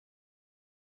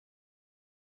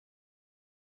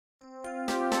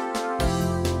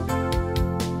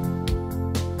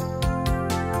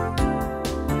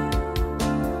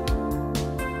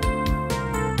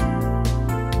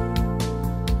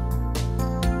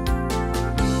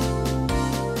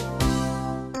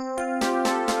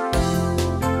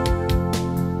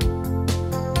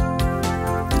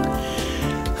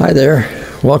Hi there,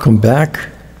 welcome back.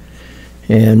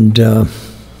 And I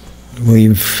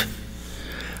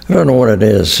don't know what it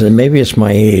is, and maybe it's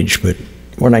my age, but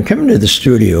when I come into the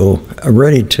studio, I'm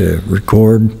ready to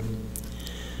record,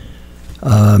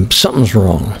 something's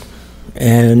wrong.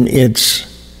 And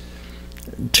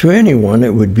to anyone,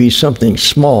 it would be something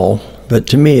small, but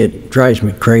to me, it drives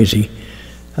me crazy.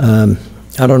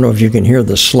 I don't know if you can hear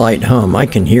the slight hum. I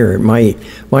can hear it. My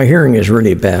hearing is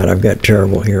really bad. I've got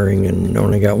terrible hearing and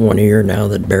only got one ear now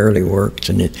that barely works,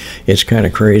 and it's kind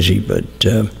of crazy. But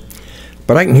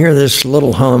I can hear this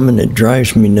little hum, and it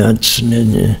drives me nuts.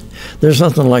 And there's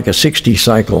nothing like a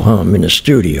 60-cycle hum in a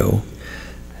studio.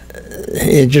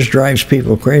 It just drives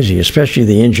people crazy, especially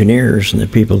the engineers and the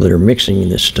people that are mixing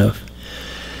this stuff.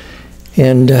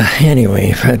 And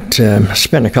anyway, I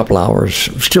spent a couple hours,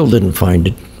 still didn't find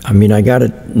it. I mean, I got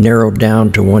it narrowed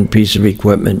down to one piece of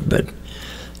equipment, but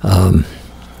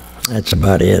that's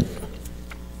about it.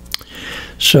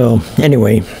 So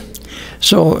anyway,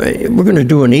 we're going to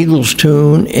do an Eagles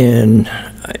tune, and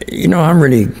you know, I'm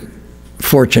really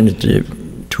fortunate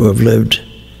to have lived,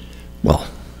 well,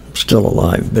 still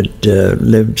alive, but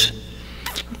lived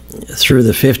through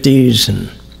the 50s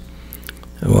and,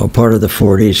 well, part of the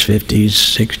 40s, 50s,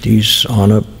 60s,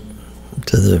 on up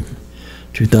to the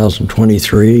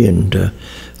 2023, and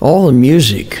all the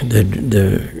music, the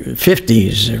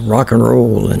 50s, rock and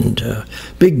roll, and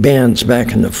big bands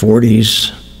back in the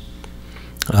 40s.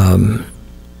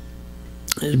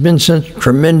 There's been such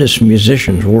tremendous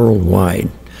musicians worldwide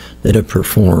that have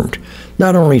performed.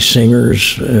 Not only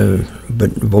singers,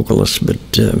 but vocalists, but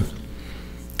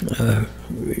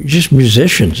just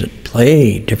musicians that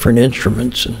play different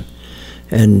instruments,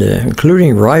 and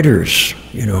including writers,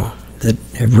 you know, that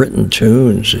have written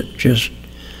tunes.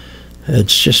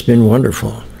 It's just been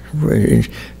wonderful.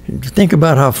 Think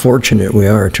about how fortunate we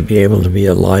are to be able to be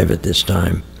alive at this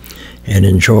time and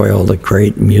enjoy all the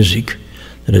great music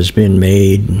that has been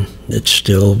made, and that's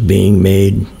still being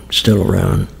made, still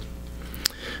around.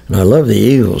 And I love the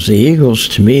Eagles. The Eagles,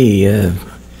 to me,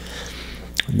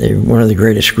 they're one of the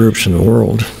greatest groups in the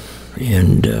world,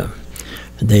 and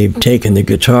they've taken the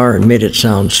guitar and made it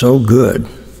sound so good.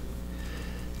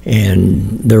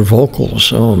 And their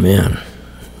vocals, oh man,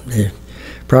 they're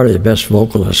probably the best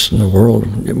vocalists in the world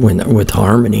with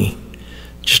harmony.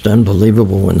 Just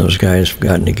unbelievable when those guys have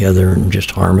gotten together and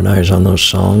just harmonize on those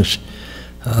songs.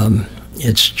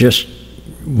 It's just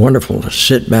wonderful to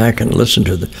sit back and listen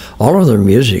to all of their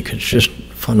music. It's just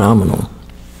phenomenal.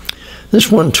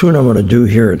 This one tune I'm going to do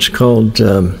here, it's called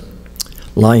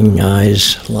Lyin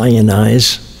Eyes, Lyin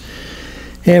Eyes.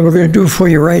 And we're going to do it for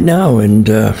you right now, and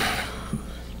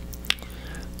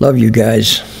love you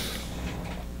guys.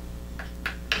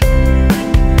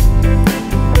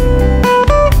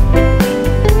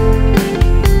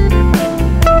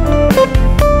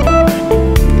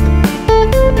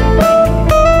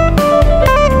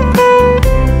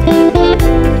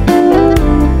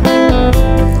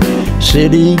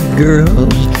 City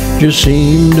girls just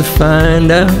seem to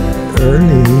find out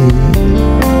early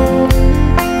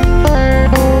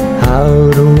how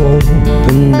to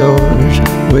open doors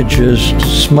with just a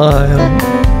smile.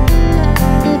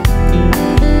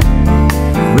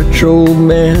 Rich old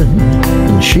man,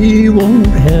 and she won't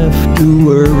have to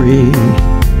worry.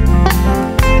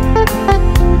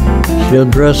 She'll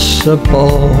dress up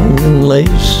all in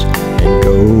lace and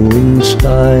go in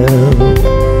style.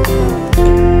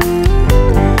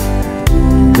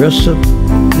 Dress up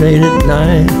late at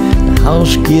night, the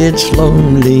house gets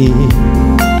lonely.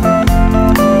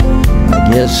 I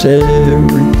guess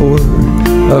every port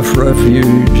of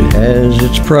refuge has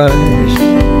its price.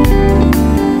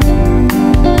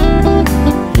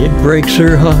 It breaks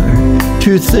her heart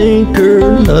to think her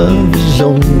love is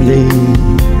only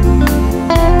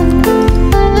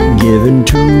given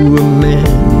to a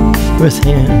man with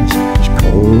hands as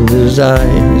cold as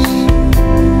ice.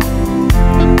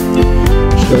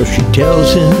 So she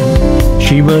tells him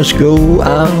she must go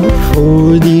out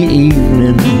for the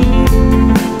evening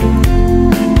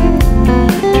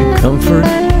to comfort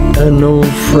an old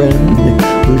friend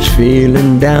who's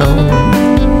feeling down.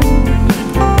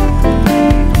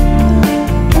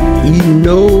 He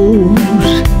knows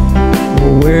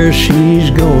where she's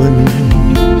going.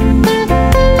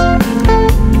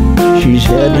 She's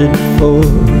headed for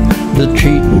the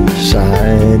treating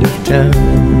side of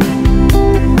town.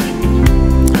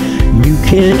 You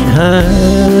can't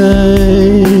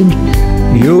hide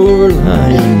your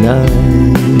lying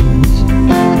eyes,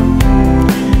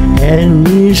 and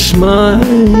your smile's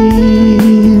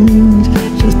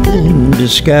a thin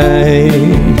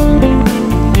disguise.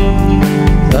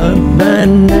 But by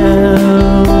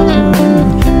now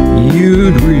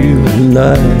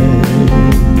lying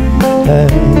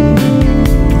eyes.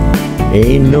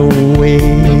 Ain't no way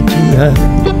to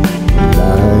hide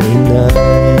lying eyes.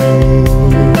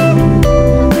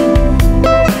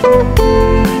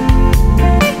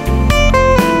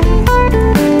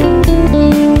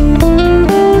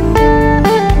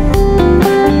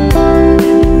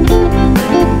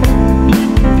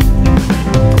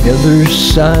 Other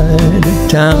side of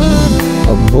town,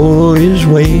 a boy is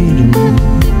waiting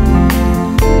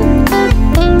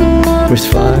with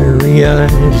fiery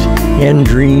eyes and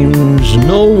dreams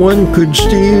no one could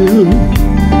steal.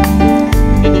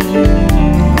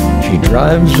 She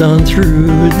drives on through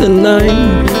the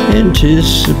night,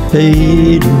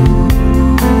 anticipating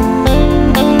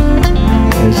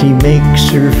as he makes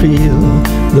her feel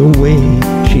the way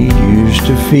she used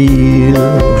to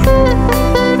feel.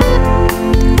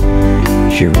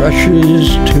 She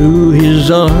rushes to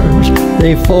his arms,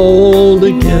 they fall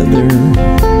together.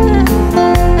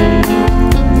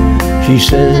 She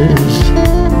says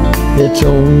it's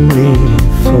only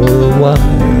for a while,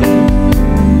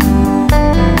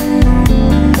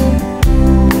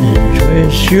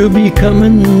 and she'll be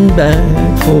coming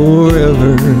back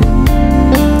forever.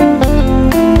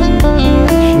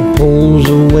 She pulls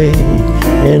away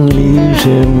and leaves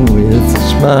him with a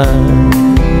smile.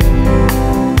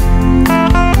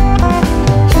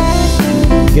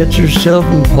 Gets herself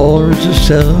and pours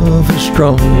herself a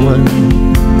strong one.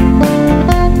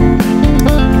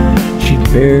 She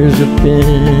bears up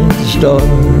in the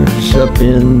stars, up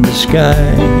in the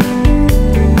sky.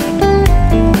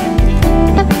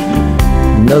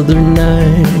 Another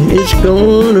night, it's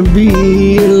gonna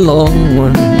be a long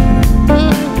one.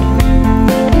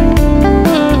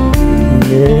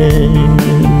 And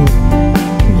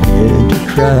had to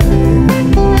cry.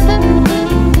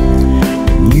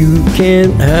 You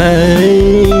can't hide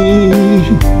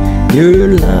your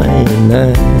lying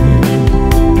eyes,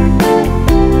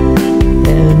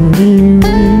 and in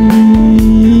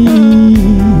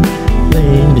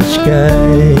plain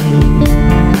disguise.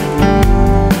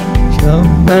 So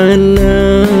by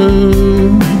now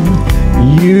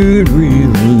you'd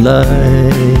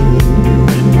realize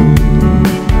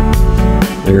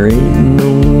there ain't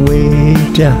no way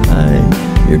to hide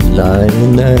your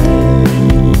lying eyes.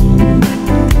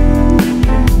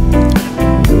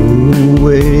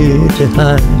 Way to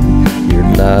hide your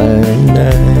lying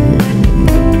eyes.